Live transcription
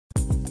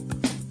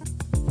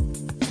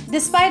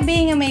Despite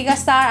being a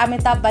megastar,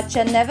 Amitabh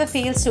Bachchan never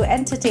fails to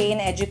entertain,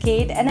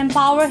 educate, and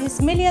empower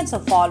his millions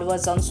of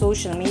followers on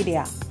social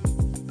media.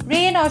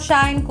 Rain or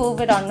shine,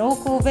 COVID or no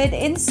COVID,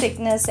 in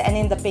sickness and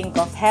in the pink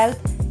of health,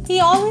 he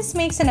always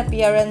makes an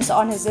appearance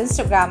on his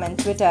Instagram and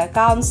Twitter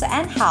accounts.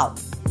 And how?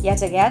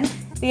 Yet again,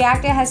 the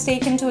actor has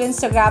taken to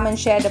Instagram and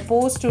shared a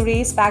post to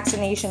raise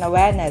vaccination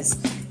awareness.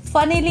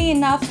 Funnily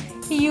enough,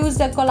 he used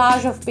a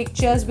collage of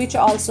pictures which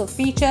also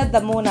featured the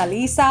Mona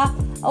Lisa,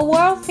 a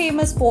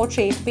world-famous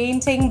portrait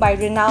painting by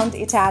renowned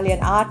Italian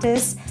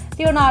artist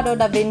Leonardo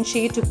da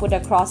Vinci, to put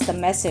across the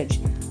message.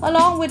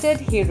 Along with it,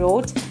 he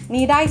wrote,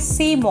 "Need I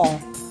say more?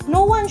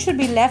 No one should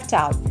be left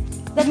out."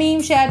 The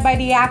meme shared by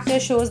the actor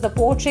shows the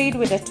portrait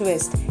with a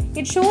twist.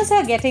 It shows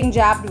her getting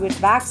jabbed with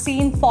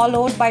vaccine,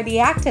 followed by the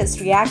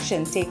actor's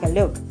reaction. Take a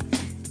look.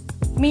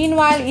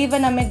 Meanwhile,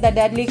 even amid the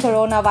deadly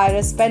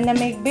coronavirus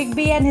pandemic, Big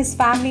B and his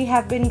family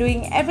have been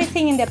doing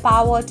everything in their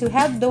power to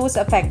help those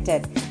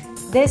affected.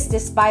 This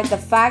despite the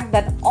fact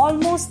that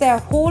almost their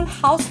whole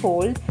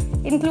household,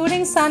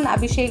 including son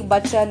Abhishek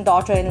Bachchan,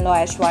 daughter-in-law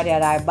Aishwarya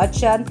Rai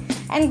Bachchan,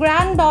 and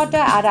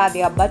granddaughter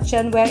Aradhya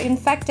Bachchan, were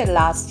infected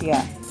last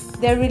year.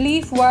 Their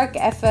relief work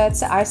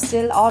efforts are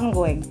still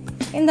ongoing.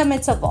 In the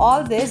midst of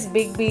all this,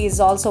 Big B is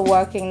also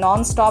working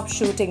non-stop,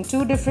 shooting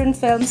 2 different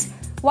films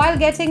while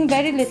getting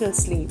very little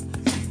sleep.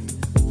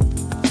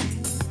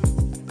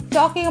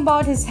 Talking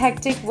about his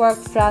hectic work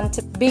front,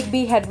 Big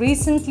B had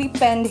recently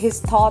penned his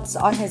thoughts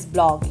on his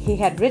blog. He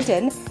had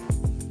written,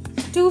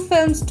 2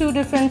 films, 2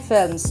 different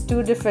films,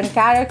 2 different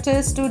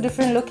characters, 2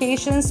 different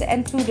locations,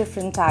 and 2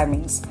 different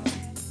timings.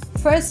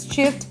 First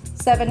shift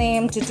 7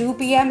 a.m. to 2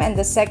 p.m. and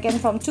the second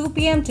from 2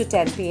 p.m. to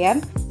 10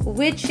 p.m.,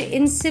 which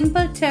in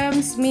simple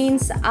terms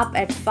means up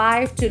at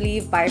 5 to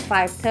leave by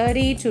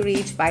 5:30, to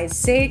reach by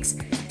 6,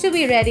 to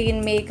be ready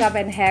in makeup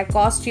and hair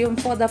costume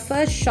for the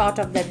first shot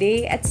of the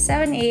day at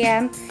 7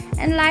 a.m.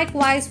 and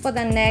likewise for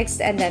the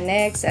next and the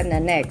next and the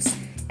next,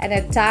 and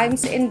at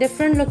times in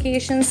different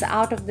locations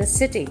out of the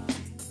city.